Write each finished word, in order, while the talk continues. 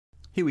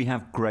Here we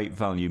have great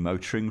value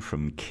motoring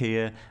from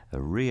Kia, a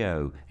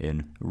Rio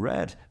in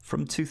red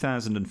from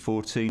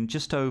 2014,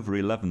 just over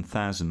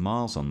 11,000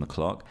 miles on the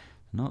clock.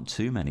 Not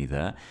too many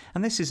there.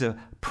 And this is a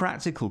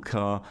practical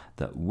car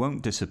that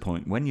won't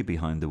disappoint when you're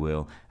behind the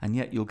wheel, and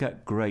yet you'll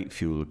get great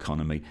fuel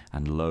economy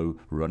and low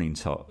running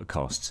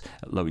costs,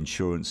 low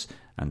insurance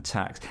and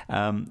tax,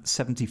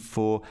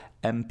 74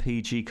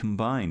 mpg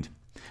combined.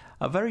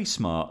 A very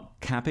smart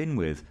cabin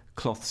with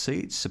cloth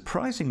seats,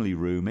 surprisingly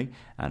roomy,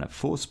 and a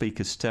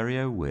 4-speaker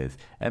stereo with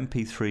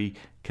MP3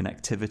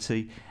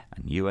 connectivity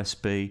and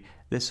USB.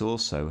 This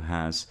also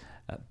has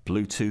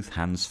Bluetooth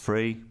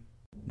hands-free.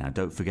 Now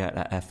don't forget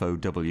at FOW,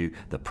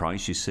 the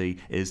price you see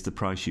is the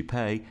price you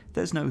pay.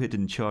 There's no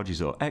hidden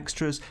charges or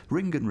extras.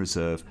 Ring and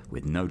reserve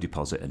with no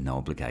deposit and no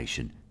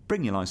obligation.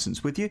 Bring your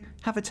licence with you,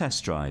 have a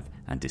test drive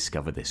and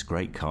discover this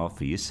great car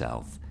for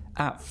yourself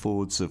at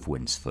Fords of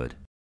Winsford.